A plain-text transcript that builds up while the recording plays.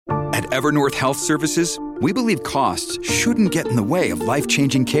At Evernorth Health Services, we believe costs shouldn't get in the way of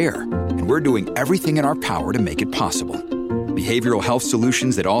life-changing care, and we're doing everything in our power to make it possible. Behavioral health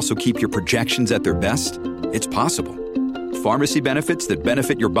solutions that also keep your projections at their best? It's possible. Pharmacy benefits that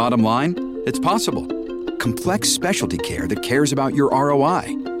benefit your bottom line? It's possible. Complex specialty care that cares about your ROI?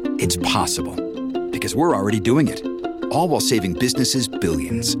 It's possible. Because we're already doing it. All while saving businesses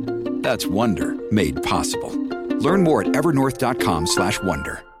billions. That's Wonder made possible. Learn more at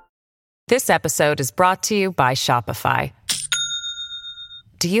evernorth.com/wonder. This episode is brought to you by Shopify.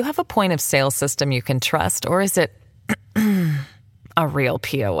 Do you have a point of sale system you can trust, or is it a real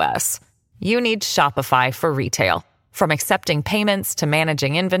POS? You need Shopify for retail. From accepting payments to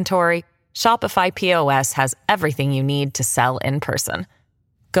managing inventory, Shopify POS has everything you need to sell in person.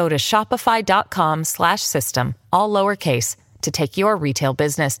 Go to shopify.com/system, all lowercase, to take your retail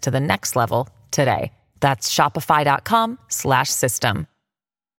business to the next level today. That's shopify.com/system.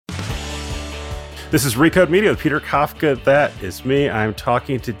 This is Recode Media with Peter Kafka. That is me. I'm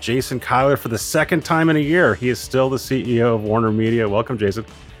talking to Jason Kilar for the second time in a year. He is still the CEO of Warner Media. Welcome, Jason.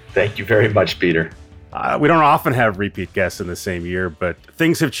 Thank you very much, Peter. We don't often have repeat guests in the same year, but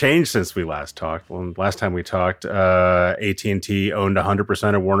things have changed since we last talked. Well, last time we talked, AT&T owned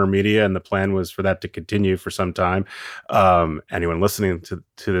 100% of Warner Media, and the plan was for that to continue for some time. Anyone listening to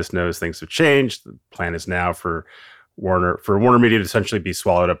this knows things have changed. The plan is now for Warner Media to essentially be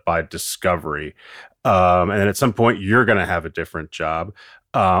swallowed up by Discovery. And then at some point, you're going to have a different job.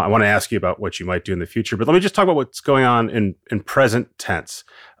 I want to ask you about what you might do in the future, but let me just talk about what's going on in present tense.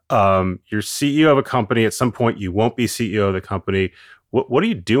 You're CEO of a company. At some point, you won't be CEO of the company. What are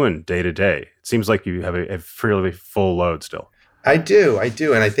you doing day to day? It seems like you have a fairly full load still. I do.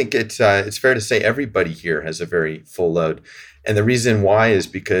 And I think it's fair to say everybody here has a very full load. And the reason why is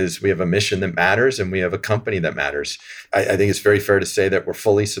because we have a mission that matters and we have a company that matters. I think it's very fair to say that we're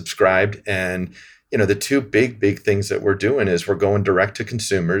fully subscribed. And the two big things that we're doing is we're going direct to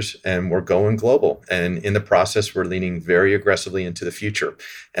consumers and we're going global. And in the process, we're leaning very aggressively into the future.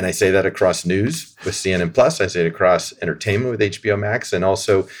 And I say that across news with CNN Plus. I say it across entertainment with HBO Max and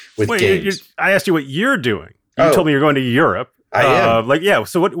also with games. I asked you what you're doing. You told me you're going to Europe. I am.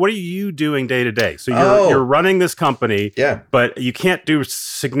 So what are you doing day to day? So you're running this company, but you can't do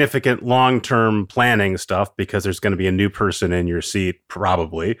significant long-term planning stuff because there's going to be a new person in your seat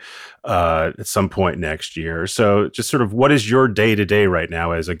probably at some point next year. So just sort of what is your day to day right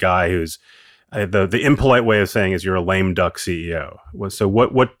now as a guy who's the impolite way of saying is you're a lame duck CEO. So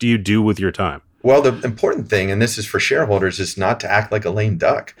what do you do with your time? Well, the important thing, and this is for shareholders, is not to act like a lame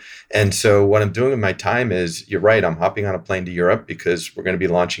duck. And so what I'm doing with my time is, you're right, I'm hopping on a plane to Europe because we're going to be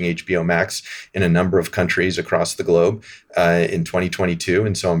launching HBO Max in a number of countries across the globe in 2022.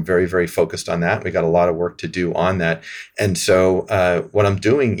 And so I'm very, very focused on that. We got a lot of work to do on that. And so what I'm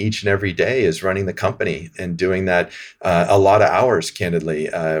doing each and every day is running the company and doing that a lot of hours,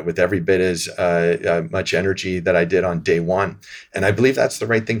 candidly, with every bit as much energy that I did on day one. And I believe that's the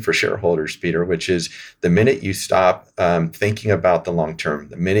right thing for shareholders, Peter, which is the minute you stop thinking about the long term,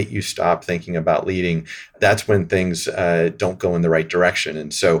 the minute you stop thinking about leading, that's when things don't go in the right direction.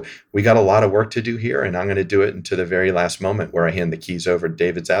 And so we got a lot of work to do here, and I'm going to do it until the very last moment where I hand the keys over to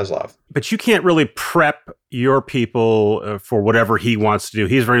David Zaslav. But you can't really prep your people for whatever he wants to do.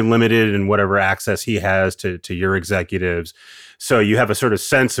 He's very limited in whatever access he has to your executives. So you have a sort of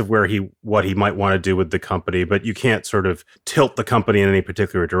sense of what he might want to do with the company, but you can't sort of tilt the company in any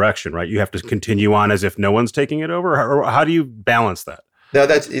particular direction, right? You have to continue on as if no one's taking it over. Or how do you balance that? No,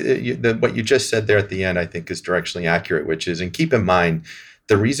 that's what you just said there at the end, I think is directionally accurate, which is, and keep in mind,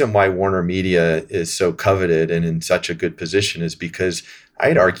 the reason why Warner Media is so coveted and in such a good position is because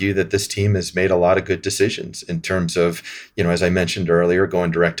I'd argue that this team has made a lot of good decisions in terms of, as I mentioned earlier,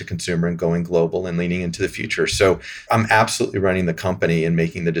 going direct to consumer and going global and leaning into the future. So I'm absolutely running the company and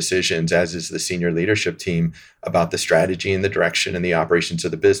making the decisions, as is the senior leadership team, about the strategy and the direction and the operations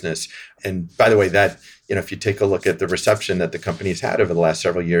of the business. And by the way, that, if you take a look at the reception that the company's had over the last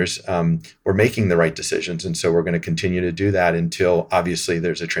several years, we're making the right decisions. And so we're going to continue to do that until obviously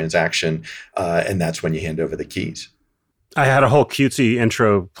there's a transaction. And that's when you hand over the keys. I had a whole cutesy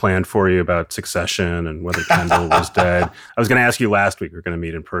intro planned for you about Succession and whether Kendall was dead. I was going to ask you last week. We're going to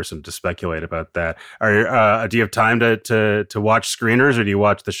meet in person to speculate about that. Do you have time to watch screeners, or do you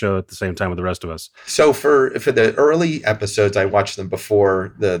watch the show at the same time with the rest of us? So for the early episodes, I watch them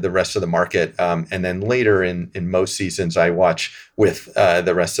before the rest of the market, and then later in most seasons, I watch with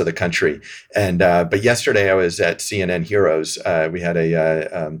the rest of the country. And but yesterday I was at CNN Heroes. We had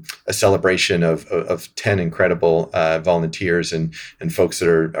a celebration of 10 incredible volunteers volunteers and folks that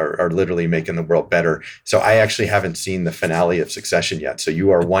are literally making the world better. So I actually haven't seen the finale of Succession yet. So you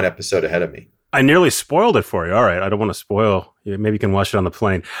are one episode ahead of me. I nearly spoiled it for you. All right. I don't want to spoil. Maybe you can watch it on the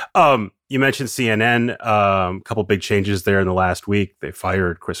plane. You mentioned CNN, a couple big changes there in the last week. They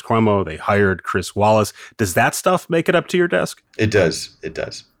fired Chris Cuomo. They hired Chris Wallace. Does that stuff make it up to your desk? It does. It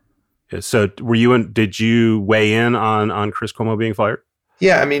does. So did you weigh in on Chris Cuomo being fired?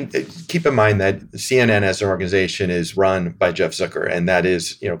 Yeah, I mean, keep in mind that CNN as an organization is run by Jeff Zucker, and that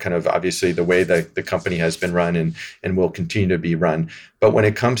is, kind of obviously the way that the company has been run and will continue to be run. But when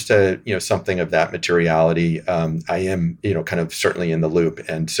it comes to, something of that materiality, I am, kind of certainly in the loop.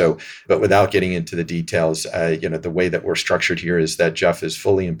 And so, but without getting into the details, the way that we're structured here is that Jeff is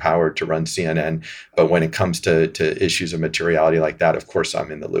fully empowered to run CNN. But when it comes to issues of materiality like that, of course,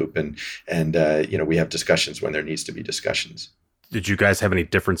 I'm in the loop. And we have discussions when there needs to be discussions. Did you guys have any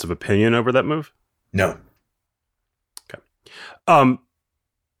difference of opinion over that move? No. Okay.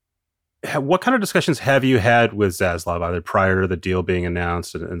 What kind of discussions have you had with Zaslav, either prior to the deal being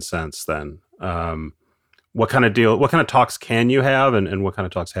announced and since then? What kind of talks can you have, and what kind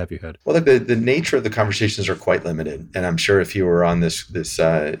of talks have you had? Well, the nature of the conversations are quite limited. And I'm sure if you were on this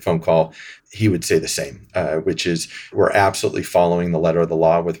phone call, he would say the same, which is we're absolutely following the letter of the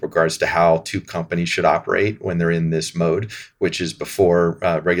law with regards to how two companies should operate when they're in this mode, which is before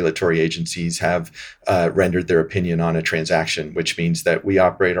regulatory agencies have rendered their opinion on a transaction, which means that we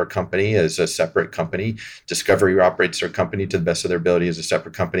operate our company as a separate company. Discovery operates their company to the best of their ability as a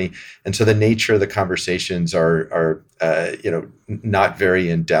separate company. And so the nature of the conversations are not very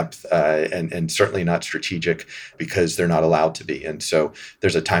in depth and certainly not strategic because they're not allowed to be. And so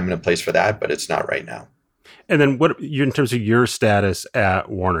there's a time and a place for that, but it's not right now. And then in terms of your status at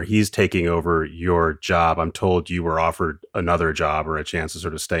Warner, he's taking over your job. I'm told you were offered another job or a chance to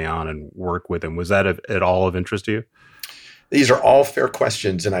sort of stay on and work with him. Was that at all of interest to you? These are all fair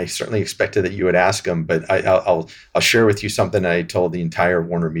questions, and I certainly expected that you would ask them. But I'll share with you something I told the entire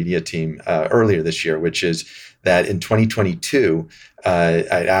Warner Media team earlier this year, which is that in 2022,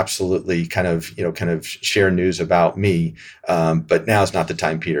 I'd absolutely kind of share news about me. But now is not the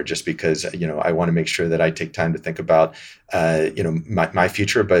time, Peter, just because, I want to make sure that I take time to think about, my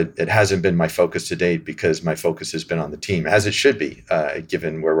future. But it hasn't been my focus to date because my focus has been on the team, as it should be,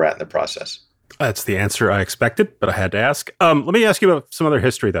 given where we're at in the process. That's the answer I expected, but I had to ask. Let me ask you about some other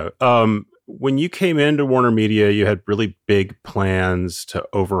history, though. When you came into Warner Media, you had really big plans to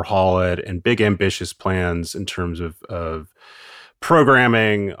overhaul it and big ambitious plans in terms of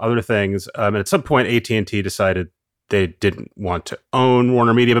programming, other things. And at some point, AT&T decided they didn't want to own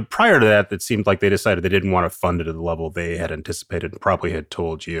Warner Media. But prior to that, it seemed like they decided they didn't want to fund it at the level they had anticipated and probably had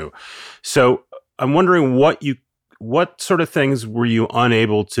told you. So I'm wondering what sort of things were you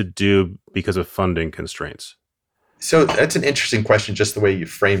unable to do because of funding constraints? So that's an interesting question, just the way you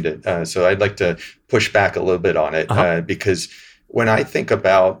framed it. So I'd like to push back a little bit on it because when I think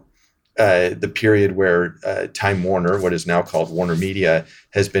about the period where Time Warner, what is now called Warner Media,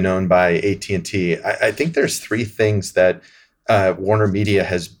 has been owned by AT&T, I think there's three things that Warner Media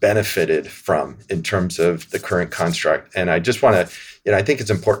has benefited from in terms of the current construct. And I just want to, I think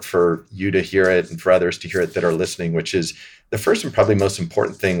it's important for you to hear it and for others to hear it that are listening, which is the first and probably most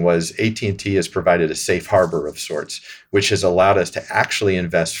important thing was AT&T has provided a safe harbor of sorts, which has allowed us to actually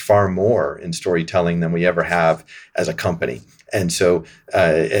invest far more in storytelling than we ever have as a company. And so,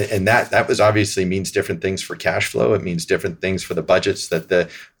 and that was obviously means different things for cash flow. It means different things for the budgets that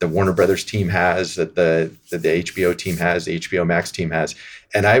the Warner Brothers team has, that the HBO team has, the HBO Max team has.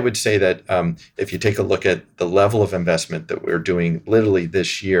 And I would say that if you take a look at the level of investment that we're doing literally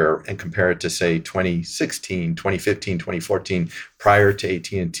this year and compare it to, say, 2016, 2015, 2014, prior to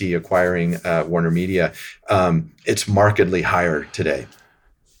AT&T acquiring Warner Media, it's markedly higher today.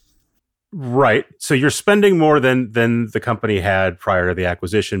 Right. So you're spending more than the company had prior to the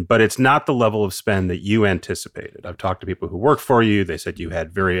acquisition, but it's not the level of spend that you anticipated. I've talked to people who work for you. They said you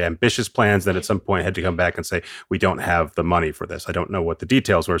had very ambitious plans that at some point had to come back and say, we don't have the money for this. I don't know what the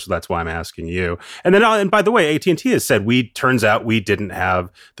details were, so that's why I'm asking you. And then, and by the way, AT&T has said, turns out we didn't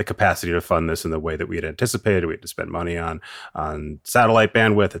have the capacity to fund this in the way that we had anticipated. We had to spend money on satellite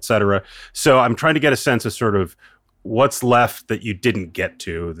bandwidth, et cetera. So I'm trying to get a sense of sort of what's left that you didn't get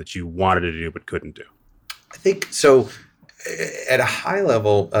to that you wanted to do but couldn't do? I think so. At a high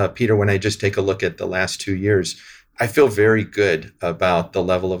level, Peter, when I just take a look at the last 2 years, I feel very good about the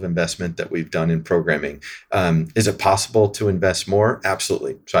level of investment that we've done in programming. Is it possible to invest more?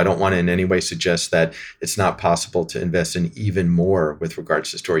 Absolutely. So I don't want to in any way suggest that it's not possible to invest in even more with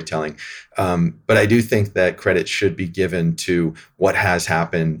regards to storytelling. But I do think that credit should be given to what has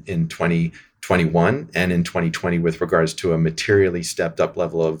happened in 2020 21 and in 2020 with regards to a materially stepped up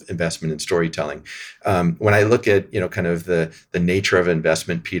level of investment in storytelling. When I look at, kind of the nature of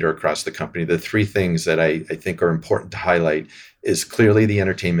investment, Peter, across the company, the three things that I think are important to highlight is clearly the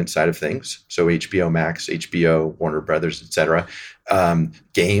entertainment side of things. So HBO Max, HBO, Warner Brothers, et cetera.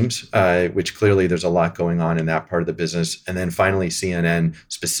 Games, which clearly there's a lot going on in that part of the business. And then finally, CNN,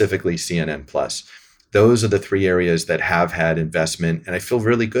 specifically CNN Plus. Those are the three areas that have had investment, and I feel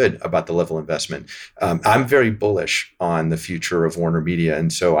really good about the level of investment. I'm very bullish on the future of Warner Media,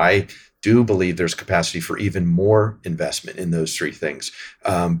 and so I do believe there's capacity for even more investment in those three things.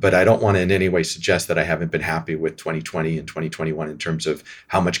 But I don't want to in any way suggest that I haven't been happy with 2020 and 2021 in terms of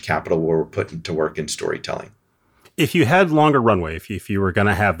how much capital we're putting to work in storytelling. If you had longer runway, if you were going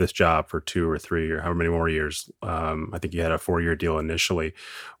to have this job for 2 or 3 or however many more years, I think you had a 4-year deal initially.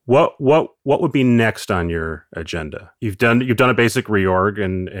 What would be next on your agenda? You've done a basic reorg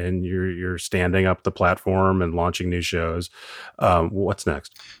and you're standing up the platform and launching new shows. What's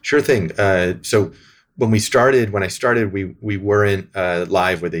next? Sure thing. So when I started, we weren't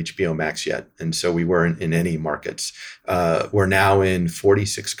live with HBO Max yet, and so we weren't in any markets. We're now in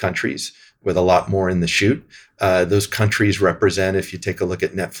 46 countries, with a lot more in the chute. Those countries represent, if you take a look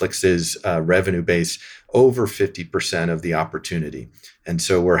at Netflix's revenue base, over 50% of the opportunity. And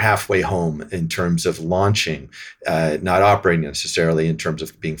so we're halfway home in terms of launching, not operating necessarily in terms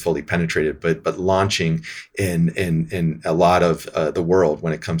of being fully penetrated, but launching in a lot of the world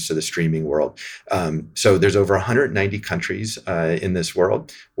when it comes to the streaming world. So there's over 190 countries in this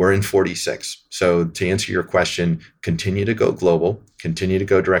world. We're in 46. So to answer your question, continue to go global, continue to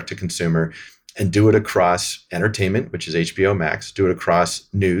go direct to consumer, and do it across entertainment, which is HBO Max, do it across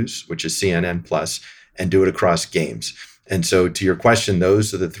news, which is CNN Plus, and do it across games. And so to your question,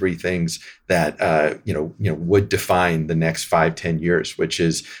 those are the three things that would define the next 5-10 years, which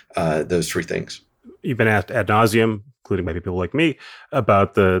is those three things. You've been asked ad nauseum, including by people like me,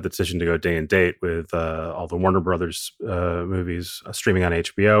 about the decision to go day and date with all the Warner Brothers movies streaming on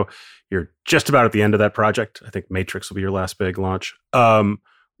HBO. You're just about at the end of that project. I think Matrix will be your last big launch.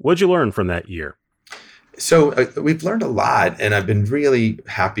 What'd you learn from that year? So we've learned a lot, and I've been really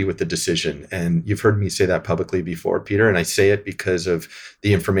happy with the decision. And you've heard me say that publicly before, Peter, and I say it because of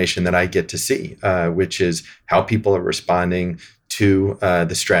the information that I get to see, which is how people are responding to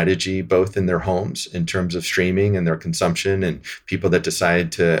the strategy, both in their homes in terms of streaming and their consumption, and people that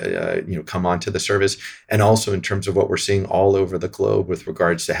decide to come onto the service, and also in terms of what we're seeing all over the globe with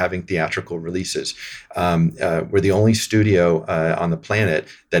regards to having theatrical releases. We're the only studio on the planet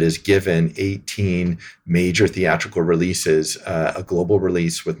that has given 18 major theatrical releases a global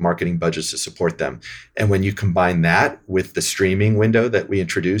release with marketing budgets to support them. And when you combine that with the streaming window that we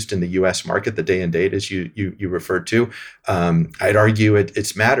introduced in the U.S. market, the day and date, as you referred to, I'd argue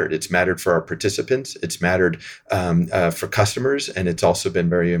it's mattered. It's mattered for our participants. It's mattered for customers, and it's also been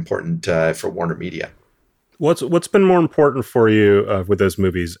very important for Warner Media. What's been more important for you with those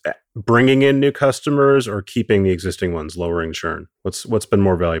movies, bringing in new customers or keeping the existing ones, lowering churn? What's been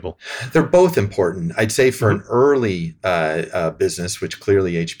more valuable? They're both important. I'd say for an early business, which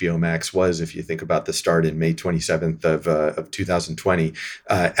clearly HBO Max was, if you think about the start in May 27th of 2020,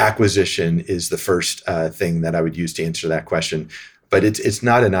 acquisition is the first thing that I would use to answer that question. But it's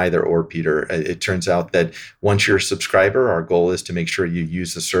not an either or, Peter. It turns out that once you're a subscriber, our goal is to make sure you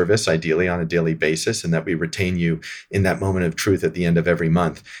use the service, ideally on a daily basis, and that we retain you in that moment of truth at the end of every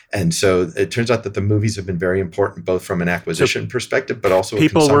month. And so it turns out that the movies have been very important, both from an acquisition perspective, but also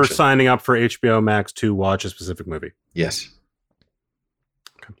people were signing up for HBO Max to watch a specific movie. Yes.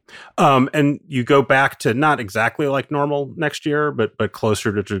 And you go back to not exactly like normal next year, but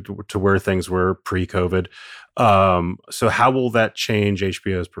closer to where things were pre-COVID. So how will that change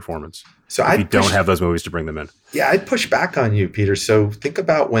HBO's performance? So if you don't have those movies to bring them in? Yeah, I'd push back on you, Peter. So think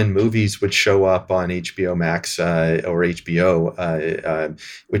about when movies would show up on HBO Max or HBO,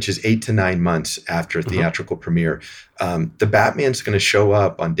 which is 8 to 9 months after a theatrical premiere. The Batman's going to show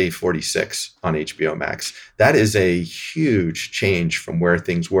up on day 46 on HBO Max. That is a huge change from where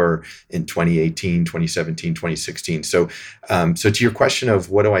things were in 2018, 2017, 2016. So to your question of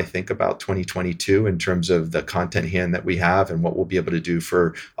what do I think about 2022 in terms of the content hand that we have and what we'll be able to do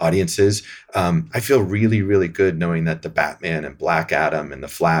for audiences, I feel really, really good knowing that the Batman and Black Adam and the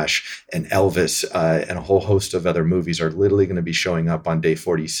Flash and Elvis and a whole host of other movies are literally going to be showing up on day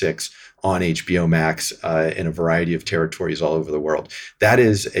 46 on HBO Max in a variety of territories all over the world. That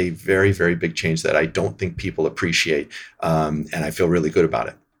is a very, very big change that I don't think people appreciate, and I feel really good about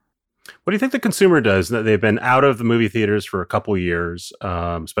it. What do you think the consumer does? They've been out of the movie theaters for a couple years,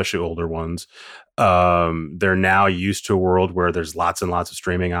 especially older ones. They're now used to a world where there's lots and lots of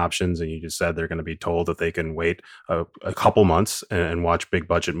streaming options, and you just said they're going to be told that they can wait a couple months and watch big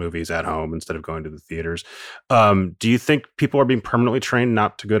budget movies at home instead of going to the theaters. Do you think people are being permanently trained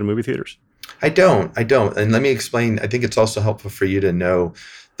not to go to movie theaters? I don't. And let me explain. I think it's also helpful for you to know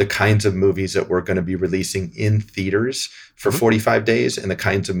the kinds of movies that we're going to be releasing in theaters for 45 days and the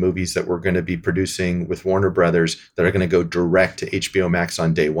kinds of movies that we're going to be producing with Warner Brothers that are going to go direct to HBO Max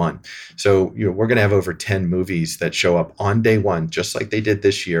on day one. So, we're going to have over 10 movies that show up on day one, just like they did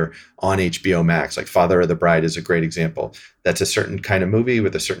this year on HBO Max. Like Father of the Bride is a great example. That's a certain kind of movie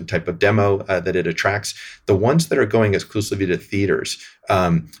with a certain type of demo that it attracts. The ones that are going exclusively to theaters,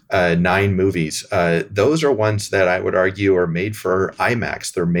 9 movies, those are ones that I would argue are made for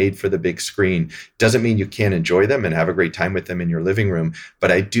IMAX. They're made for the big screen. Doesn't mean you can't enjoy them and have a great time with them in your living room.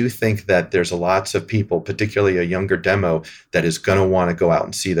 But I do think that there's lots of people, particularly a younger demo, that is going to want to go out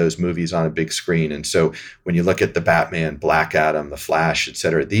and see those movies on a big screen. And so when you look at the Batman, Black Adam, The Flash, et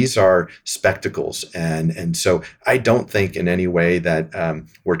cetera, these are spectacles. And so I don't think in any way that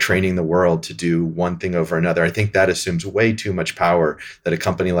we're training the world to do one thing over another. I think that assumes way too much power that a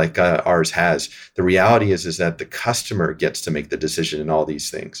company like ours has. The reality is that the customer gets to make the decision in all these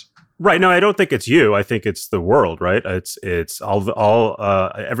things. Right. No, I don't think it's you. I think it's the world, right? It's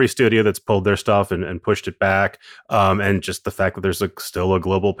every studio that's pulled their stuff and pushed it back. And just the fact that there's still a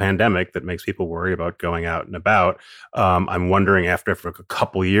global pandemic that makes people worry about going out and about. I'm wondering after a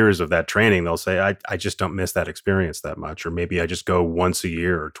couple years of that training, they'll say, I just don't miss that experience that much. Or maybe I just go once a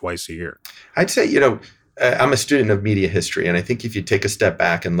year or twice a year. I'd say, I'm a student of media history, and I think if you take a step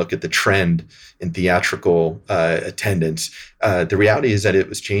back and look at the trend in theatrical attendance, the reality is that it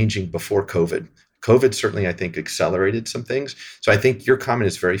was changing before COVID. COVID certainly, I think, accelerated some things. So I think your comment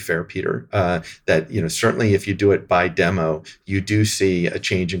is very fair, Peter, that, certainly if you do it by demo, you do see a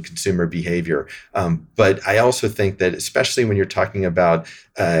change in consumer behavior. But I also think that especially when you're talking about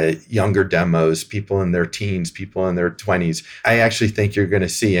younger demos, people in their teens, people in their 20s, I actually think you're going to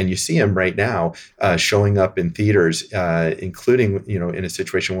see, and you see them right now showing up in theaters, including, in a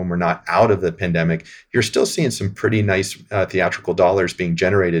situation when we're not out of the pandemic, you're still seeing some pretty nice theatrical dollars being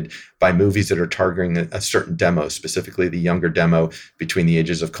generated by movies that are targeting a certain demo, specifically the younger demo between the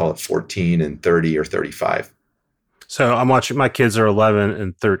ages of, call it 14 and 30 or 35. So I'm watching, my kids are 11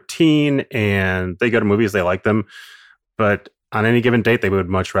 and 13 and they go to movies, they like them, but on any given date, they would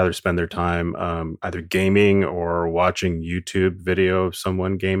much rather spend their time either gaming or watching YouTube video of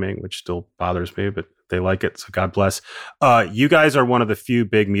someone gaming, which still bothers me, but they like it. So God bless. You guys are one of the few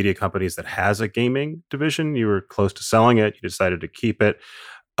big media companies that has a gaming division. You were close to selling it. You decided to keep it.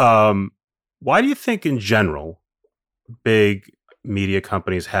 Why do you think in general, big media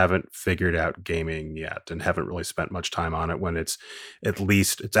companies haven't figured out gaming yet and haven't really spent much time on it when it's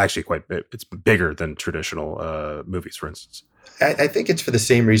actually quite big, it's bigger than traditional movies, for instance? I think it's for the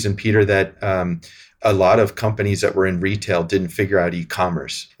same reason, Peter, that a lot of companies that were in retail didn't figure out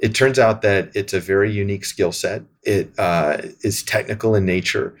e-commerce. It turns out that it's a very unique skill set. It is technical in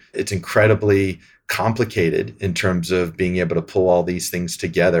nature. It's incredibly complicated in terms of being able to pull all these things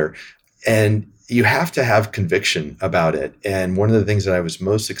together. And you have to have conviction about it. And one of the things that I was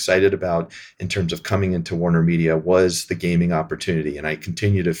most excited about in terms of coming into Warner Media was the gaming opportunity. And I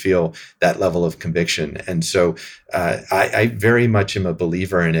continue to feel that level of conviction. And so I very much am a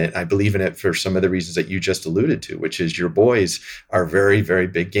believer in it. I believe in it for some of the reasons that you just alluded to, which is your boys are very, very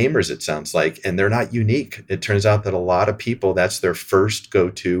big gamers, it sounds like, and they're not unique. It turns out that a lot of people, that's their first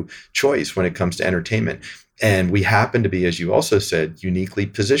go-to choice when it comes to entertainment. And we happen to be, as you also said, uniquely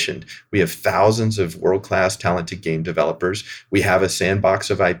positioned. We have thousands of world-class talented game developers. We have a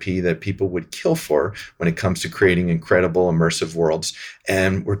sandbox of IP that people would kill for when it comes to creating incredible immersive worlds.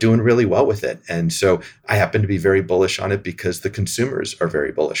 And we're doing really well with it. And so I happen to be very bullish on it because the consumers are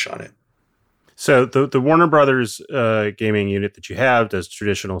very bullish on it. So the Warner Brothers gaming unit that you have does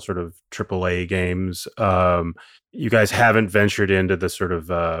traditional sort of AAA games. You guys haven't ventured into the sort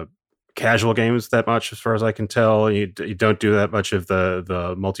of casual games that much, as far as I can tell. You don't do that much of the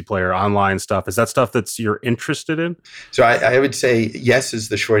multiplayer online stuff. Is that stuff that's you're interested in? So I would say yes is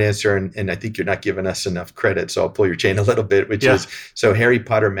the short answer, and I think you're not giving us enough credit. So I'll pull your chain a little bit, which is so Harry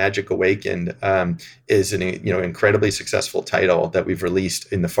Potter Magic Awakened is an incredibly successful title that we've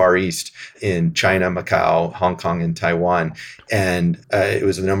released in the Far East, in China, Macau, Hong Kong, and Taiwan, and it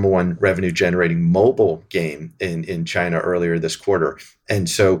was the number one revenue generating mobile game in China earlier this quarter. And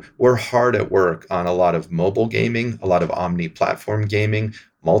so we're hard at work on a lot of mobile gaming, a lot of omni-platform gaming,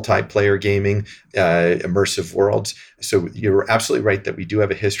 multiplayer gaming, immersive worlds. So you're absolutely right that we do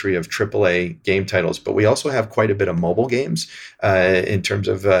have a history of AAA game titles, but we also have quite a bit of mobile games in terms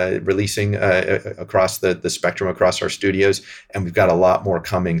of releasing across the spectrum across our studios. And we've got a lot more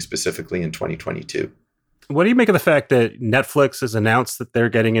coming specifically in 2022. What do you make of the fact that Netflix has announced that they're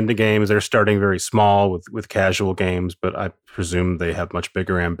getting into games? They're starting very small with casual games, but I presume they have much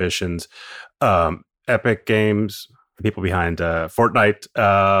bigger ambitions. Epic Games, the people behind Fortnite,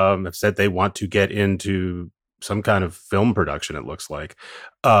 have said they want to get into some kind of film production, it looks like.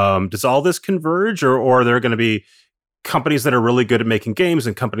 Does all this converge, or are there going to be companies that are really good at making games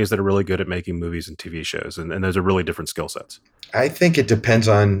and companies that are really good at making movies and TV shows? And those are really different skill sets. I think it depends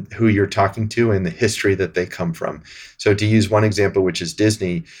on who you're talking to and the history that they come from. So to use one example, which is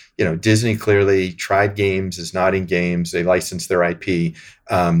Disney, Disney clearly tried games, is not in games. They license their IP.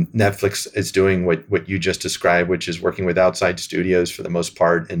 Netflix is doing what you just described, which is working with outside studios for the most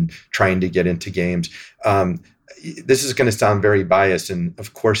part and trying to get into games. This is going to sound very biased, and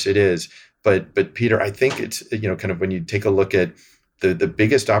of course it is. But Peter, I think it's, kind of when you take a look at the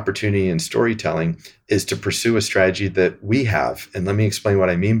biggest opportunity in storytelling is to pursue a strategy that we have. And let me explain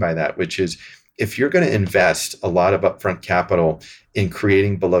what I mean by that, which is if you're going to invest a lot of upfront capital in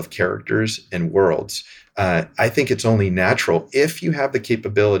creating beloved characters and worlds, I think it's only natural if you have the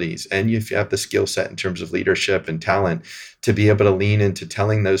capabilities and if you have the skill set in terms of leadership and talent to be able to lean into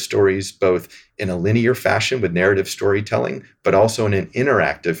telling those stories both in a linear fashion with narrative storytelling, but also in an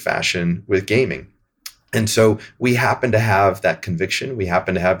interactive fashion with gaming. And so we happen to have that conviction. We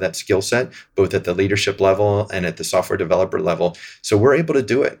happen to have that skill set, both at the leadership level and at the software developer level. So we're able to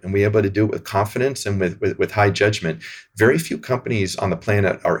do it, and we're able to do it with confidence and with high judgment. Very few companies on the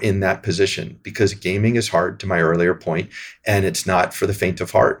planet are in that position because gaming is hard, to my earlier point, and it's not for the faint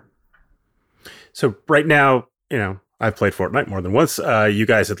of heart. So right now, I've played Fortnite more than once. You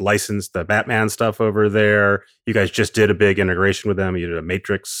guys had licensed the Batman stuff over there. You guys just did a big integration with them. You did a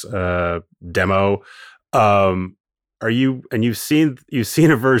Matrix demo. You've seen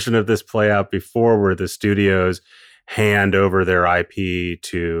a version of this play out before where the studios hand over their IP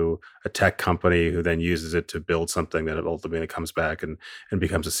to a tech company who then uses it to build something that ultimately comes back and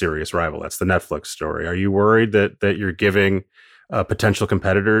becomes a serious rival. That's the Netflix story. Are you worried that you're giving potential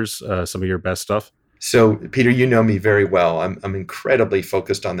competitors some of your best stuff? So, Peter, you know me very well. I'm incredibly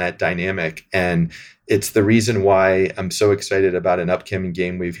focused on that dynamic, and it's the reason why I'm so excited about an upcoming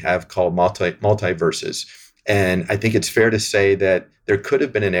game we have called Multiverses. And I think it's fair to say that there could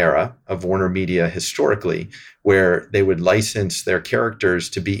have been an era of Warner Media historically where they would license their characters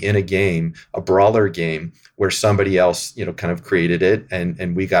to be in a game, a brawler game, where somebody else, kind of created it,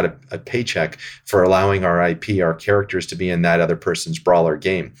 and we got a paycheck for allowing our IP, our characters, to be in that other person's brawler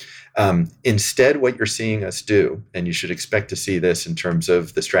game. Instead, what you're seeing us do, and you should expect to see this in terms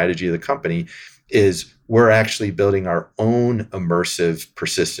of the strategy of the company, is we're actually building our own immersive,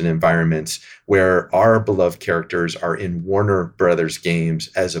 persistent environments where our beloved characters are in Warner Brothers games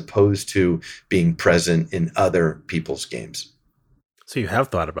as opposed to being present in other people's games. So you have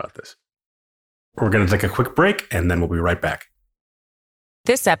thought about this. We're going to take a quick break, and then we'll be right back.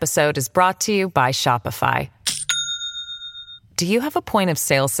 This episode is brought to you by Shopify. Do you have a point of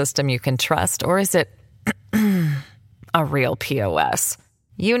sale system you can trust, or is it a real POS?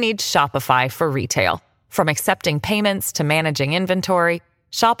 You need Shopify for retail. From accepting payments to managing inventory,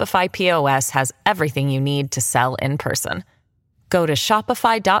 Shopify POS has everything you need to sell in person. Go to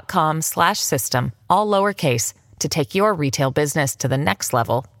shopify.com/system, all lowercase, to take your retail business to the next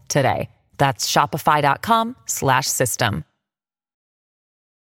level today. That's shopify.com/system.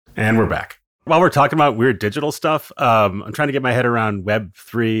 And we're back. While we're talking about weird digital stuff, I'm trying to get my head around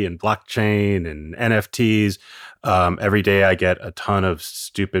Web3 and blockchain and NFTs. Every day I get a ton of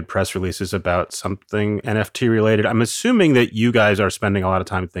stupid press releases about something NFT related. I'm assuming that you guys are spending a lot of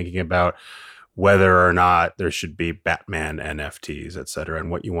time thinking about whether or not there should be Batman NFTs, et cetera,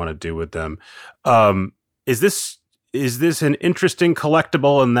 and what you want to do with them. Is this an interesting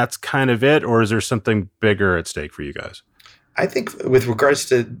collectible and that's kind of it, or is there something bigger at stake for you guys? I think with regards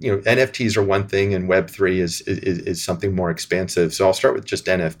to, NFTs are one thing and Web3 is something more expansive. So I'll start with just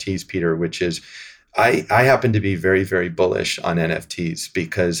NFTs, Peter, which is I happen to be very, very bullish on NFTs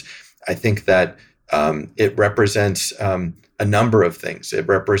because I think that it represents a number of things. It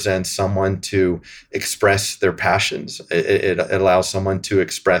represents someone to express their passions. It allows someone to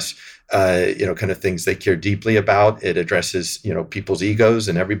express kind of things they care deeply about. It addresses, people's egos,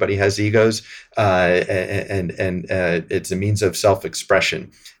 and everybody has egos, and it's a means of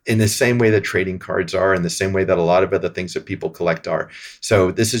self-expression in the same way that trading cards are, in the same way that a lot of other things that people collect are.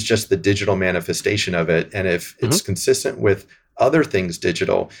 So this is just the digital manifestation of it. And if it's consistent with other things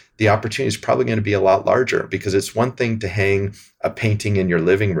digital, the opportunity is probably going to be a lot larger, because it's one thing to hang a painting in your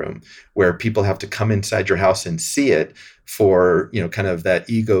living room where people have to come inside your house and see it for, kind of that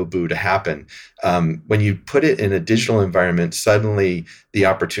ego boo to happen. When you put it in a digital environment, suddenly the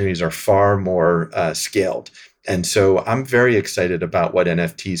opportunities are far more scaled. And so I'm very excited about what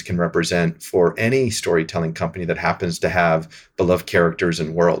NFTs can represent for any storytelling company that happens to have beloved characters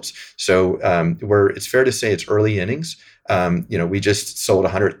and worlds. So it's fair to say it's early innings. We just sold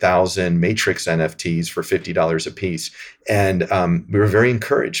 100,000 Matrix NFTs for $50 a piece. And we were very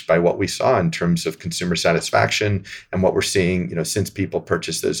encouraged by what we saw in terms of consumer satisfaction and what we're seeing, since people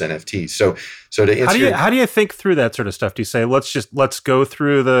purchase those NFTs. So to answer how do you think through that sort of stuff? Do you say, let's go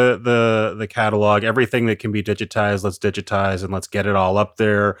through the catalog, everything that can be digitized, let's digitize and let's get it all up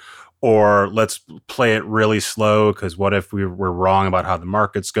there? Or let's play it really slow, because what if we're wrong about how the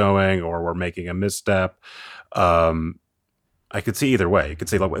market's going, or we're making a misstep? I could see either way. You could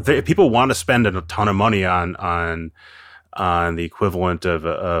say, look, if people want to spend a ton of money on the equivalent of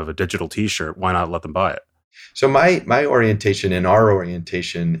a digital T-shirt, why not let them buy it? So my orientation and our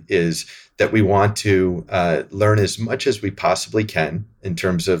orientation is that we want to learn as much as we possibly can in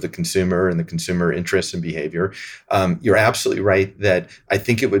terms of the consumer and the consumer interests and behavior. You're absolutely right that I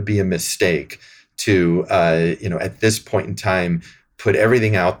think it would be a mistake to, at this point in time, put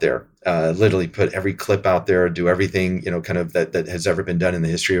everything out there, literally put every clip out there, do everything, kind of that has ever been done in the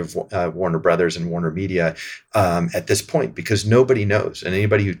history of Warner Brothers and Warner Media at this point, because nobody knows. And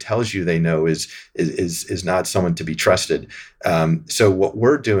anybody who tells you they know is not someone to be trusted. So what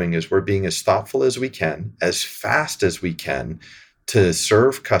we're doing is we're being as thoughtful as we can, as fast as we can, to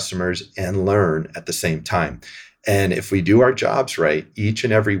serve customers and learn at the same time. And if we do our jobs right, each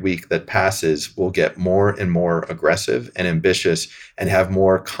and every week that passes, we'll get more and more aggressive and ambitious and have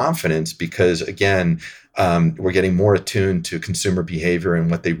more confidence, because, again, we're getting more attuned to consumer behavior and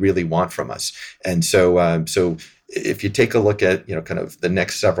what they really want from us. And so if you take a look at, kind of the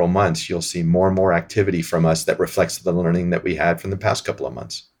next several months, you'll see more and more activity from us that reflects the learning that we had from the past couple of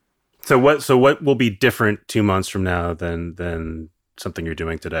months. So what will be different 2 months from now than something you're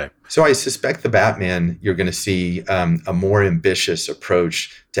doing today? So I suspect the Batman, you're going to see a more ambitious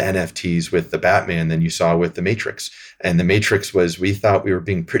approach to NFTs with the Batman than you saw with the Matrix. And the Matrix we thought we were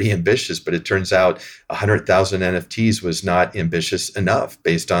being pretty ambitious, but it turns out 100,000 NFTs was not ambitious enough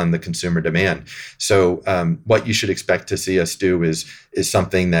based on the consumer demand. So what you should expect to see us do is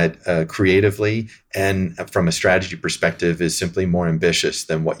something that creatively and from a strategy perspective is simply more ambitious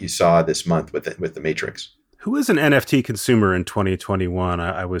than what you saw this month with the Matrix. Who is an NFT consumer in 2021?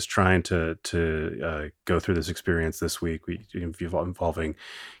 I was trying to go through this experience this week, involving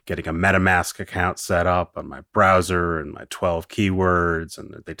getting a MetaMask account set up on my browser and my 12 keywords,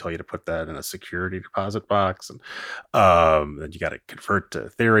 and they tell you to put that in a security deposit box, and then you got to convert to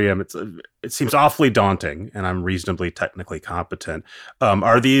Ethereum. It seems awfully daunting, and I'm reasonably technically competent.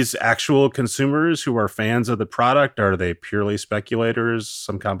 Are these actual consumers who are fans of the product? Are they purely speculators?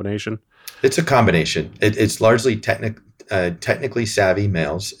 Some combination? It's a combination. It's largely technically savvy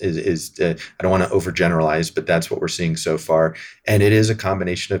males. I don't want to overgeneralize, but that's what we're seeing so far. And it is a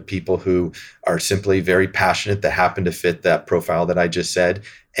combination of people who are simply very passionate, that happen to fit that profile that I just said,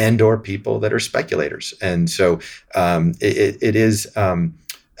 and or people that are speculators. And so it is.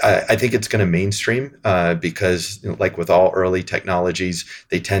 I think it's going to mainstream because, like with all early technologies,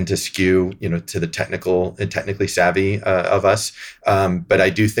 they tend to skew, to the technical and technically savvy of us. But I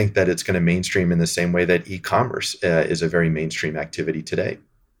do think that it's going to mainstream in the same way that e-commerce is a very mainstream activity today.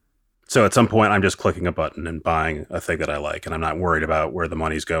 So at some point, I'm just clicking a button and buying a thing that I like, and I'm not worried about where the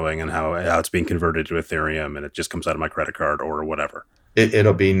money's going and how it's being converted to Ethereum, and it just comes out of my credit card or whatever.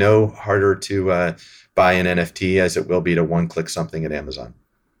 It'll be no harder to buy an NFT as it will be to one-click something at Amazon.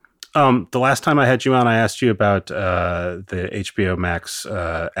 The last time I had you on, I asked you about the HBO Max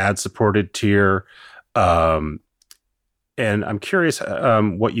ad-supported tier, and I'm curious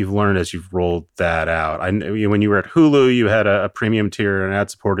what you've learned as you've rolled that out. When you were at Hulu, you had a premium tier and an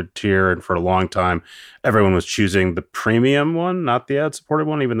ad-supported tier, and for a long time, everyone was choosing the premium one, not the ad-supported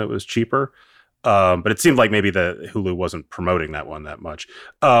one, even though it was cheaper. But it seemed like maybe the Hulu wasn't promoting that one that much.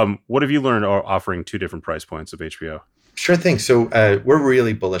 What have you learned offering two different price points of HBO? Sure thing. So we're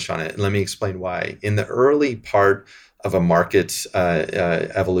really bullish on it. And let me explain why. In the early part of a market's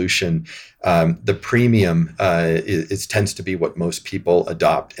evolution, the premium tends to be what most people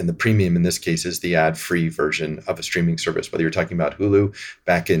adopt. And the premium in this case is the ad-free version of a streaming service, whether you're talking about Hulu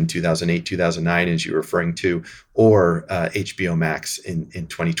back in 2008, 2009, as you're referring to, or HBO Max in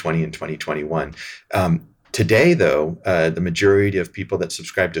 2020 and 2021. Today, though, the majority of people that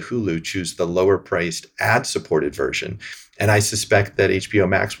subscribe to Hulu choose the lower priced ad supported version. And I suspect that HBO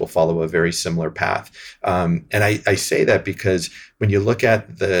Max will follow a very similar path. And I say that because when you look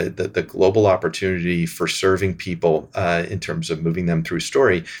at the global opportunity for serving people in terms of moving them through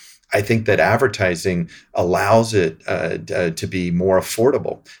story, I think that advertising allows it to be more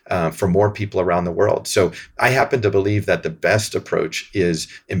affordable for more people around the world. So I happen to believe that the best approach is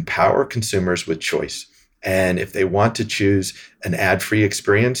empower consumers with choice. And if they want to choose an ad-free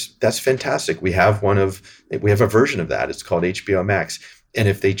experience, that's fantastic. We have a version of that. It's called HBO Max. And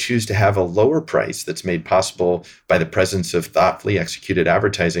if they choose to have a lower price that's made possible by the presence of thoughtfully executed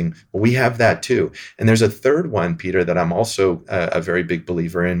advertising, well, we have that too. And there's a third one, Peter, that I'm also a very big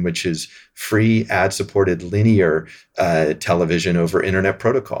believer in, which is free ad-supported linear television over internet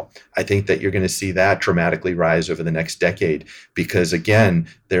protocol. I think that you're going to see that dramatically rise over the next decade because, again,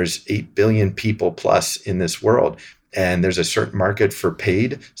 there's 8 billion people plus in this world. And there's a certain market for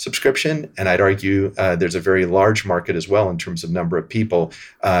paid subscription. And I'd argue there's a very large market as well in terms of number of people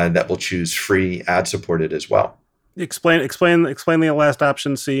that will choose free ad-supported as well. Explain the last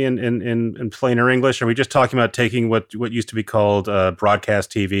option, C, in plainer English. Are we just talking about taking what used to be called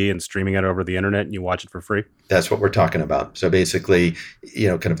broadcast TV and streaming it over the internet and you watch it for free? That's what we're talking about. So basically,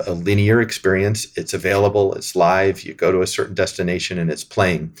 kind of a linear experience. It's available. It's live. You go to a certain destination and it's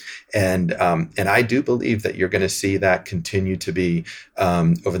playing. And I do believe that you're going to see that continue to be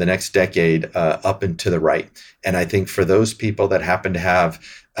over the next decade up and to the right. And I think for those people that happen to have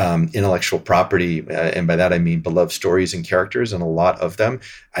intellectual property, and by that I mean beloved stories and characters, and a lot of them,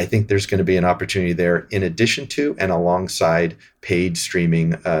 I think there's going to be an opportunity there in addition to and alongside paid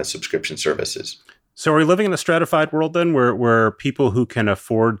streaming subscription services. So are we living in a stratified world then where people who can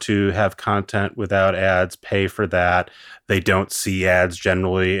afford to have content without ads pay for that? They don't see ads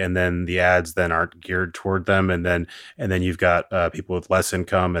generally, and then the ads then aren't geared toward them. And then you've got people with less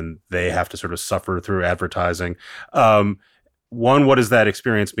income and they have to sort of suffer through advertising. One, what does that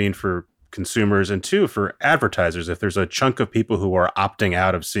experience mean for consumers? And two, for advertisers, if there's a chunk of people who are opting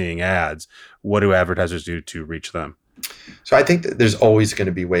out of seeing ads, what do advertisers do to reach them? So I think that there's always going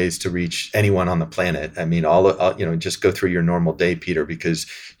to be ways to reach anyone on the planet. I mean, just go through your normal day, Peter, because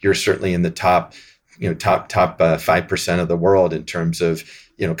you're certainly in the top 5% of the world in terms of,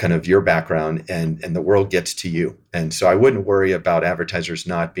 kind of your background, and the world gets to you. And so I wouldn't worry about advertisers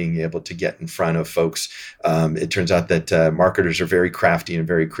not being able to get in front of folks. It turns out that marketers are very crafty and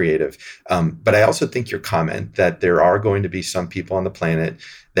very creative. But I also think your comment that there are going to be some people on the planet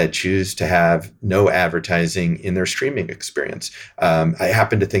that choose to have no advertising in their streaming experience. I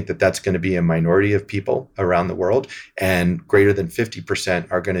happen to think that that's going to be a minority of people around the world, and greater than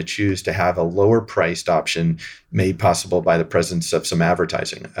 50% are going to choose to have a lower priced option made possible by the presence of some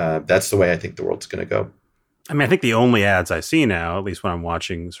advertising. That's the way I think the world's going to go. I mean, I think the only ads I see now, at least when I'm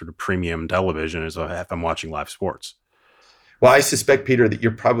watching sort of premium television, is if I'm watching live sports. Well, I suspect, Peter, that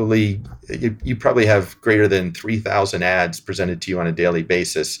you probably have greater than 3,000 ads presented to you on a daily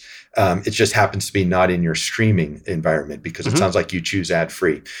basis. It just happens to be not in your streaming environment because it sounds like you choose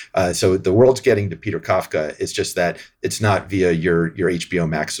ad-free. So the world's getting to Peter Kafka. It's just that it's not via your HBO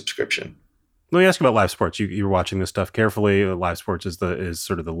Max subscription. Let me ask you about live sports. You're watching this stuff carefully. Live sports is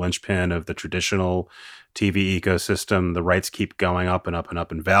sort of the linchpin of the traditional TV ecosystem. The rights keep going up and up and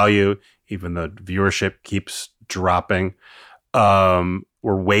up in value. Even the viewership keeps dropping. We're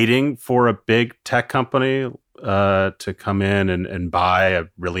waiting for a big tech company to come in and buy a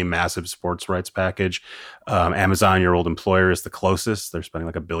really massive sports rights package. Amazon, your old employer, is the closest. They're spending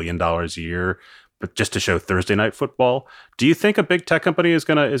like $1 billion a year, but just to show Thursday Night Football. Do you think a big tech company is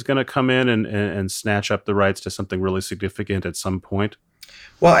gonna come in and snatch up the rights to something really significant at some point?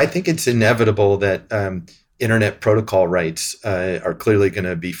 Well, I think it's inevitable that internet protocol rights are clearly going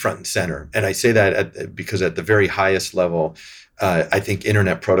to be front and center. And I say that because at the very highest level, I think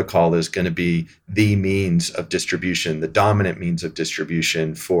internet protocol is going to be the means of distribution, the dominant means of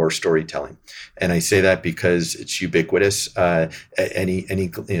distribution for storytelling. And I say that because it's ubiquitous. Any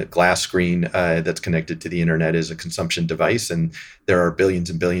glass screen that's connected to the internet is a consumption device, and there are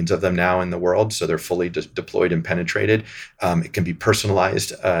billions and billions of them now in the world. So they're fully deployed and penetrated. It can be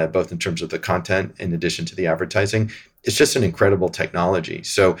personalized, both in terms of the content in addition to the advertising. It's just an incredible technology.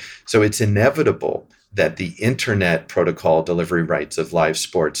 So it's inevitable that the internet protocol delivery rights of live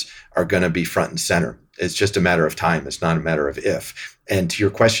sports are going to be front and center. It's just a matter of time. It's not a matter of if. And to your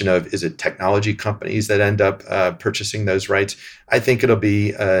question of, is it technology companies that end up purchasing those rights? I think it'll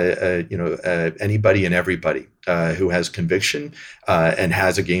be anybody and everybody who has conviction and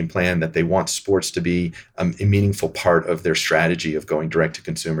has a game plan that they want sports to be a meaningful part of their strategy of going direct to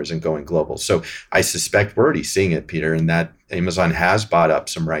consumers and going global. So I suspect we're already seeing it, Peter, in that Amazon has bought up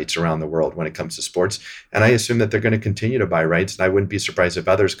some rights around the world when it comes to sports. And I assume that they're going to continue to buy rights. And I wouldn't be surprised if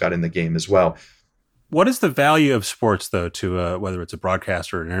others got in the game as well. What is the value of sports, though, to whether it's a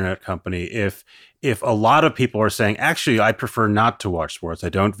broadcaster or an internet company, if a lot of people are saying, actually, I prefer not to watch sports, I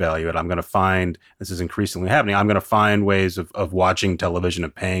don't value it, I'm going to find, this is increasingly happening, I'm going to find ways of watching television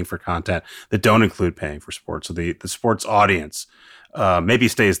and paying for content that don't include paying for sports. So the sports audience maybe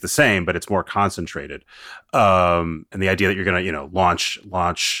stays the same, but it's more concentrated. And the idea that you're going to,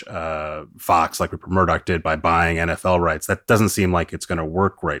 launch Fox like Rupert Murdoch did by buying NFL rights, that doesn't seem like it's going to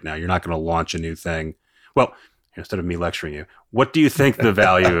work right now. You're not going to launch a new thing. Well, instead of me lecturing you, what do you think the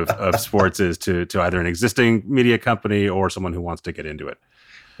value of sports is to either an existing media company or someone who wants to get into it?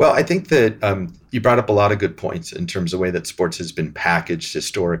 Well, I think that you brought up a lot of good points in terms of the way that sports has been packaged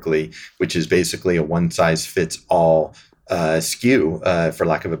historically, which is basically a one-size-fits-all SKU, for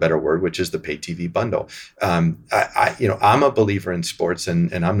lack of a better word, which is the pay TV bundle. I'm a believer in sports,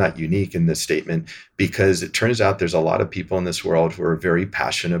 and I'm not unique in this statement, because it turns out there's a lot of people in this world who are very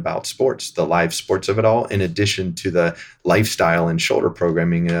passionate about sports, the live sports of it all, in addition to the lifestyle and shoulder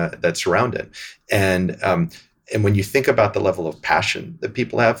programming that surround it. And when you think about the level of passion that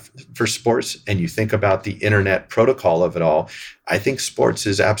people have for sports, and you think about the internet protocol of it all, I think sports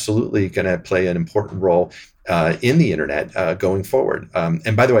is absolutely going to play an important role in the internet going forward.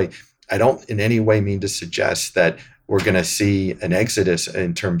 And by the way, I don't in any way mean to suggest that we're going to see an exodus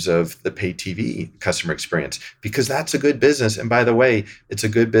in terms of the pay TV customer experience, because that's a good business. And by the way, it's a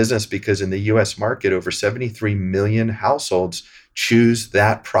good business because in the US market, over 73 million households choose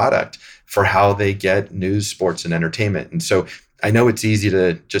that product for how they get news, sports, and entertainment. And so I know it's easy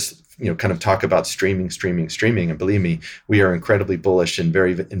to just kind of talk about streaming. And believe me, we are incredibly bullish and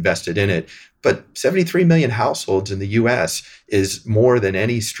very invested in it. But 73 million households in the US is more than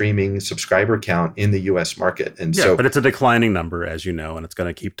any streaming subscriber count in the US market. And yeah, but it's a declining number, as you know, and it's going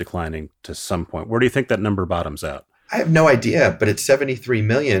to keep declining to some point. Where do you think that number bottoms out? I have no idea, but at 73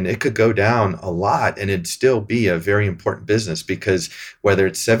 million, it could go down a lot and it'd still be a very important business, because whether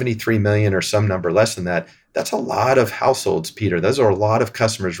it's 73 million or some number less than that, that's a lot of households, Peter. Those are a lot of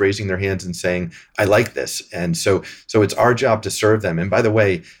customers raising their hands and saying, I like this. And so it's our job to serve them. And by the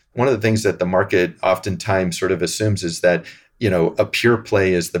way, one of the things that the market oftentimes sort of assumes is that, a pure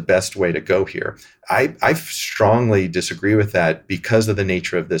play is the best way to go here. I strongly disagree with that because of the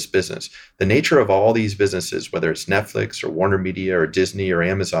nature of this business. The nature of all these businesses, whether it's Netflix or Warner Media or Disney or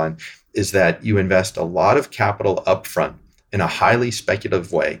Amazon, is that you invest a lot of capital upfront in a highly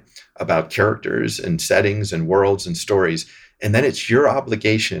speculative way about characters and settings and worlds and stories. And then it's your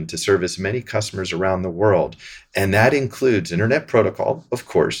obligation to serve as many customers around the world. And that includes internet protocol, of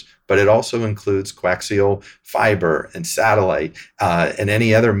course, but it also includes coaxial fiber and satellite and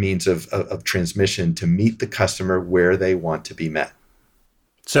any other means of transmission to meet the customer where they want to be met.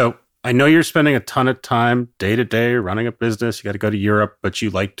 So I know you're spending a ton of time day to day running a business. You got to go to Europe, but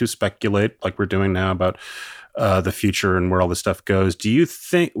you like to speculate like we're doing now about the future and where all this stuff goes. Do you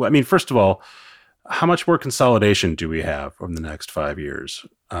think, first of all, how much more consolidation do we have over the next 5 years?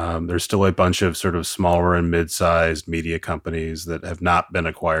 There's still a bunch of sort of smaller and mid-sized media companies that have not been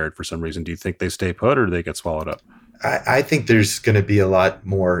acquired for some reason. Do you think they stay put or do they get swallowed up? I think there's going to be a lot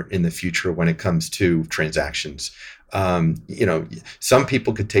more in the future when it comes to transactions. Some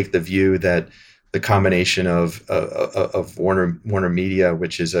people could take the view that the combination of Warner Media,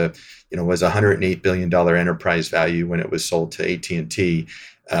 which is was $108 billion enterprise value when it was sold to AT&T,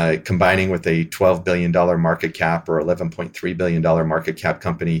 combining with a $12 billion market cap or $11.3 billion market cap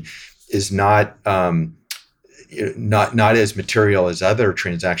company, is not as material as other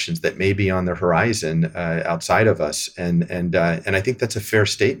transactions that may be on the horizon outside of us. And I think that's a fair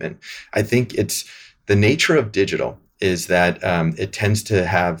statement. I think it's the nature of digital is that it tends to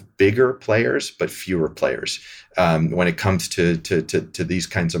have bigger players but fewer players when it comes to these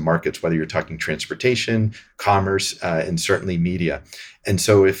kinds of markets, whether you're talking transportation, commerce, and certainly media. And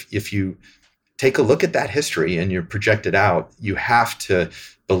so if you take a look at that history and you project it out, you have to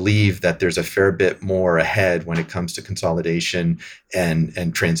believe that there's a fair bit more ahead when it comes to consolidation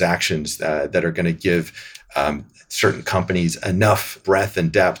and transactions that are going to give certain companies enough breadth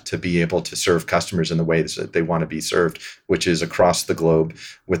and depth to be able to serve customers in the ways that they want to be served, which is across the globe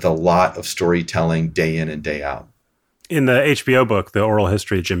with a lot of storytelling day in and day out. In the HBO book, The Oral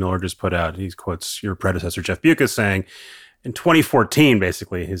History, Jim Miller just put out, he quotes your predecessor, Jeff Bewkes, saying in 2014,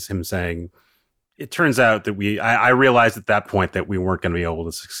 basically, him saying, it turns out that I realized at that point that we weren't going to be able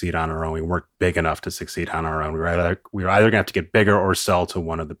to succeed on our own. We weren't big enough to succeed on our own. We were either going to have to get bigger or sell to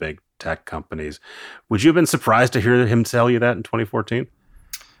one of the big tech companies. Would you have been surprised to hear him tell you that in 2014?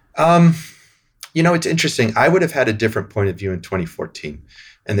 It's interesting. I would have had a different point of view in 2014.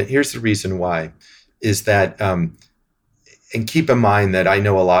 And here's the reason why, is that, and keep in mind that I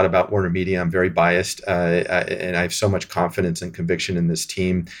know a lot about Warner Media. I'm very biased, and I have so much confidence and conviction in this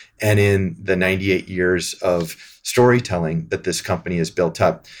team and in the 98 years of storytelling that this company has built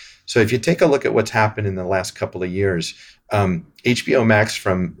up. So if you take a look at what's happened in the last couple of years, HBO Max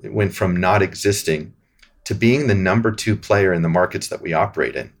went from not existing to being the number 2 player in the markets that we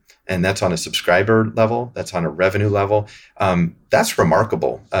operate in. And that's on a subscriber level, that's on a revenue level. That's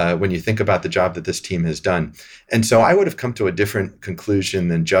remarkable when you think about the job that this team has done. And so I would have come to a different conclusion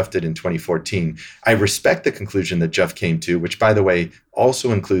than Jeff did in 2014. I respect the conclusion that Jeff came to, which, by the way,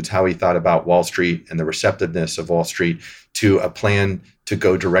 also includes how he thought about Wall Street and the receptiveness of Wall Street to a plan to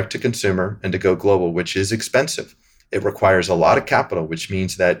go direct to consumer and to go global, which is expensive. It requires a lot of capital, which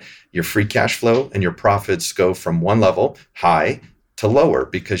means that your free cash flow and your profits go from one level, high, to lower,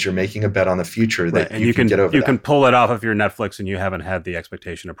 because you're making a bet on the future that you can get over. You can pull it off if you're Netflix and you haven't had the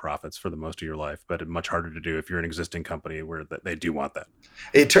expectation of profits for the most of your life, but it's much harder to do if you're an existing company where they do want that.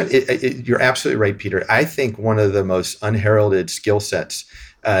 You're absolutely right, Peter. I think one of the most unheralded skill sets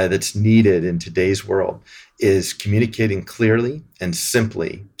that's needed in today's world is communicating clearly and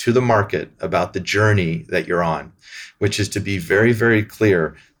simply to the market about the journey that you're on, which is to be very, very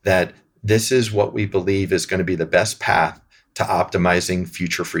clear that this is what we believe is going to be the best path to optimizing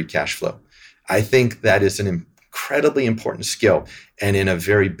future free cash flow. I think that is an incredibly important skill. And in a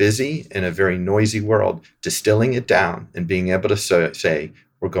very busy and a very noisy world, distilling it down and being able to say,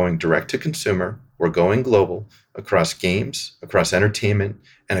 we're going direct to consumer, we're going global across games, across entertainment,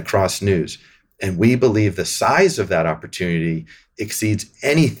 and across news. And we believe the size of that opportunity exceeds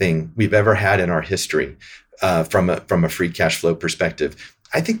anything we've ever had in our history from a free cash flow perspective.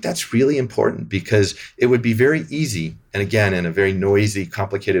 I think that's really important because it would be very easy, and again, in a very noisy,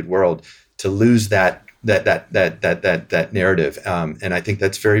 complicated world, to lose that narrative. And I think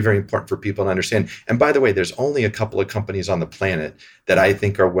that's very, very important for people to understand. And by the way, there's only a couple of companies on the planet that I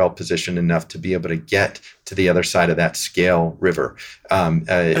think are well positioned enough to be able to get to the other side of that scale river. By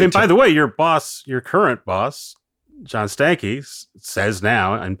the way, your current boss, John Stankey, says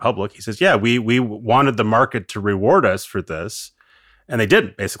now in public, he says, yeah, we wanted the market to reward us for this. And they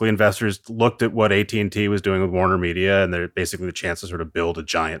didn't. Basically, investors looked at what AT&T was doing with Warner Media, and they're basically the chance to sort of build a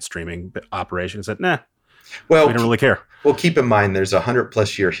giant streaming operation, and said, nah, we don't really care. Well, keep in mind, there's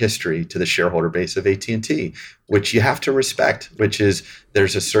 100+ year history to the shareholder base of AT&T, which you have to respect, which is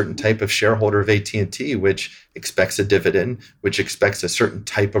there's a certain type of shareholder of AT&T which expects a dividend, which expects a certain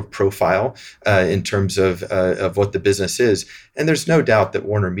type of profile in terms of what the business is. And there's no doubt that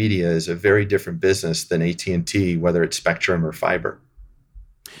Warner Media is a very different business than AT&T, whether it's Spectrum or fiber.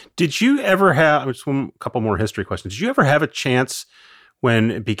 Did you ever have, just a couple more history questions, did you ever have a chance when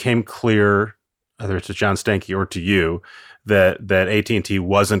it became clear, whether it's to John Stankey or to you, that AT&T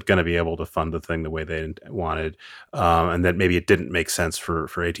wasn't going to be able to fund the thing the way they wanted, and that maybe it didn't make sense for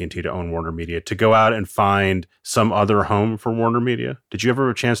AT&T to own Warner Media, to go out and find some other home for Warner Media? Did you ever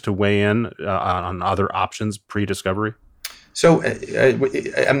have a chance to weigh in on other options pre-discovery? So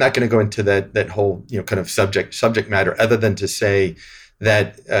I'm not going to go into that whole kind of subject matter, other than to say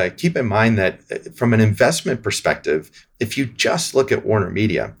that keep in mind that from an investment perspective, if you just look at Warner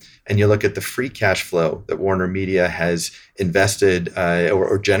Media and you look at the free cash flow that Warner Media has invested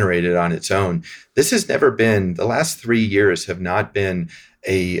or generated on its own, this has never been, the last 3 years have not been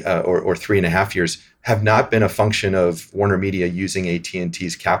or 3.5 years, have not been a function of Warner Media using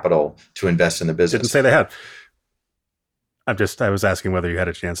AT&T's capital to invest in the business. Didn't say they had. I was asking whether you had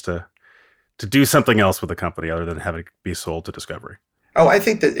a chance to do something else with the company other than have it be sold to Discovery. Oh, I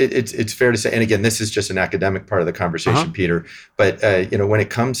think that it's fair to say, and again, this is just an academic part of the conversation, Peter. But when it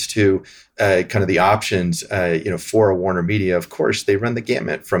comes to kind of the options, for a Warner Media, of course, they run the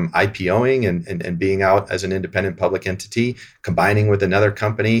gamut from IPOing and being out as an independent public entity, combining with another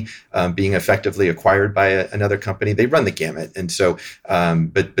company, being effectively acquired by another company. They run the gamut, and so,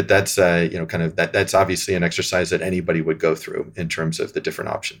 but that's that's obviously an exercise that anybody would go through in terms of the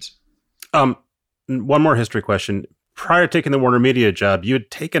different options. One more history question. Prior to taking the Warner Media job, you had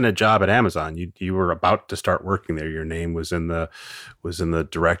taken a job at Amazon. You were about to start working there. Your name was in the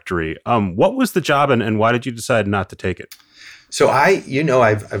directory. What was the job, and why did you decide not to take it? So I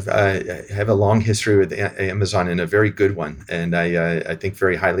have a long history with Amazon, and a very good one, and I think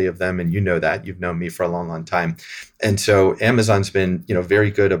very highly of them. And you know that you've known me for a long, long time, and so Amazon's been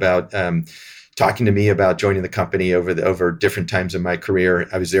very good about talking to me about joining the company over different times in my career.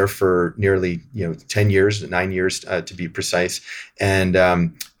 I was there for nearly 10 years, 9 years to be precise, and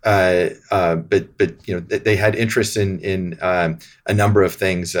but they had interest in a number of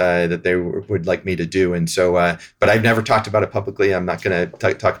things that they would like me to do, and so but I've never talked about it publicly. I'm not going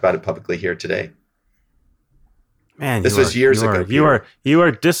to talk about it publicly here today. Man, this was years ago. You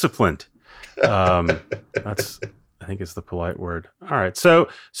are disciplined. That's, I think, is the polite word. All right, so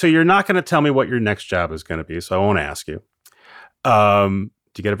you're not going to tell me what your next job is going to be, so I won't ask you. Do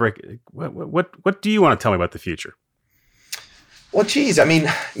you get a break? What do you want to tell me about the future? Well, geez, I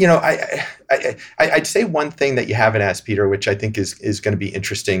mean, I'd say one thing that you haven't asked, Peter, which I think is going to be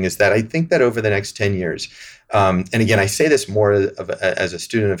interesting, is that I think that over the next 10 years, and again, I say this more as a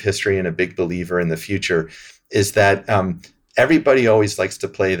student of history and a big believer in the future, is that everybody always likes to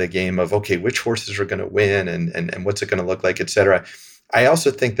play the game of, okay, which horses are going to win and what's it going to look like, et cetera. I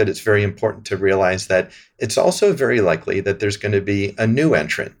also think that it's very important to realize that it's also very likely that there's going to be a new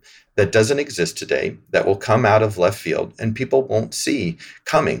entrant that doesn't exist today that will come out of left field and people won't see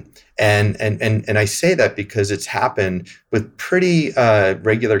coming. And I say that because it's happened with pretty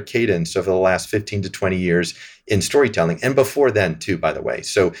regular cadence over the last 15 to 20 years in storytelling, and before then too, by the way.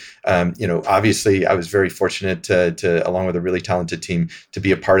 So, obviously I was very fortunate to, along with a really talented team, to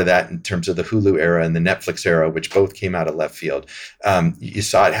be a part of that in terms of the Hulu era and the Netflix era, which both came out of left field. You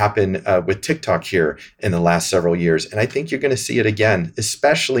saw it happen with TikTok here in the last several years. And I think you're going to see it again,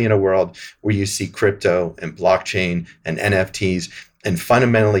 especially in a world where you see crypto and blockchain and NFTs and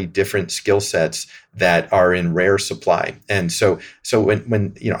fundamentally different skill sets that are in rare supply. And so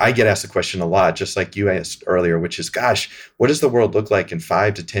when I get asked the question a lot, just like you asked earlier, which is, gosh, what does the world look like in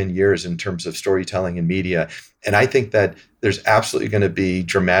 5 to 10 years in terms of storytelling and media? And I think that there's absolutely going to be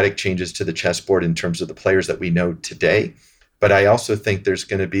dramatic changes to the chessboard in terms of the players that we know today. But I also think there's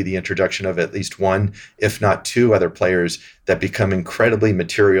going to be the introduction of at least one, if not two other players that become incredibly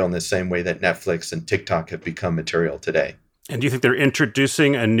material in the same way that Netflix and TikTok have become material today. And do you think they're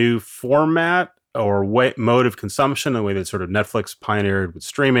introducing a new format or mode of consumption, the way that sort of Netflix pioneered with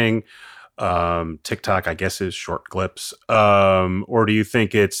streaming? TikTok, I guess, is short clips. Or do you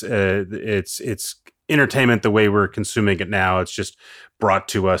think it's entertainment the way we're consuming it now? It's just brought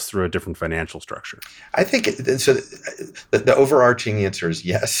to us through a different financial structure. I think so. The overarching answer is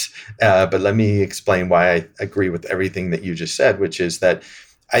yes. But let me explain why I agree with everything that you just said, which is that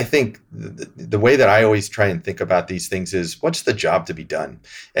I think the way that I always try and think about these things is, what's the job to be done?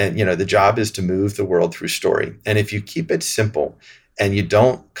 And, the job is to move the world through story. And if you keep it simple and you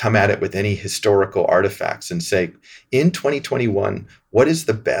don't come at it with any historical artifacts and say, in 2021, what is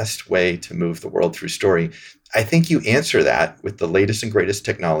the best way to move the world through story? I think you answer that with the latest and greatest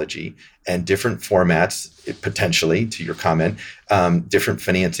technology and different formats, potentially, to your comment, different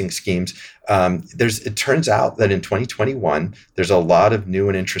financing schemes. It turns out that in 2021, there's a lot of new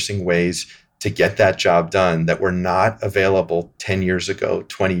and interesting ways to get that job done that were not available 10 years ago,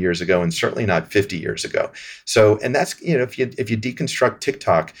 20 years ago, and certainly not 50 years ago. So, and that's, if you deconstruct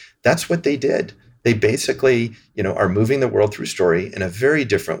TikTok, that's what they did. They basically, are moving the world through story in a very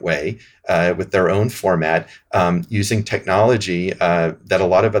different way with their own format, using technology that a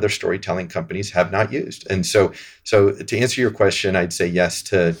lot of other storytelling companies have not used. And so to answer your question, I'd say yes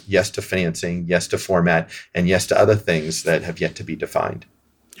to financing, yes to format, and yes to other things that have yet to be defined.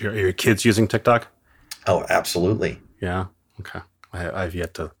 Are your kids using TikTok? Oh, absolutely. Yeah. Okay. I've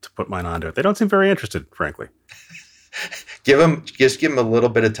yet to put mine onto it. They don't seem very interested, frankly. Give them a little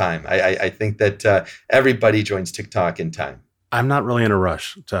bit of time. I think that everybody joins TikTok in time. I'm not really in a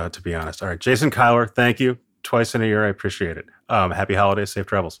rush, to be honest. All right, Jason Kyler, thank you. Twice in a year, I appreciate it. Happy holidays, safe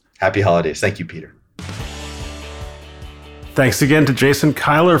travels. Happy holidays. Thank you, Peter. Thanks again to Jason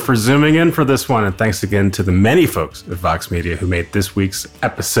Kyler for zooming in for this one. And thanks again to the many folks at Vox Media who made this week's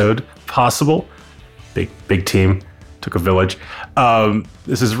episode possible. Big team. Took a village.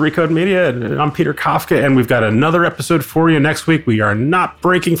 This is Recode Media, and I'm Peter Kafka, and we've got another episode for you next week. We are not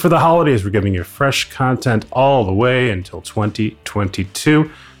breaking for the holidays. We're giving you fresh content all the way until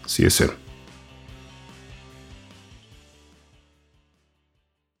 2022. See you soon.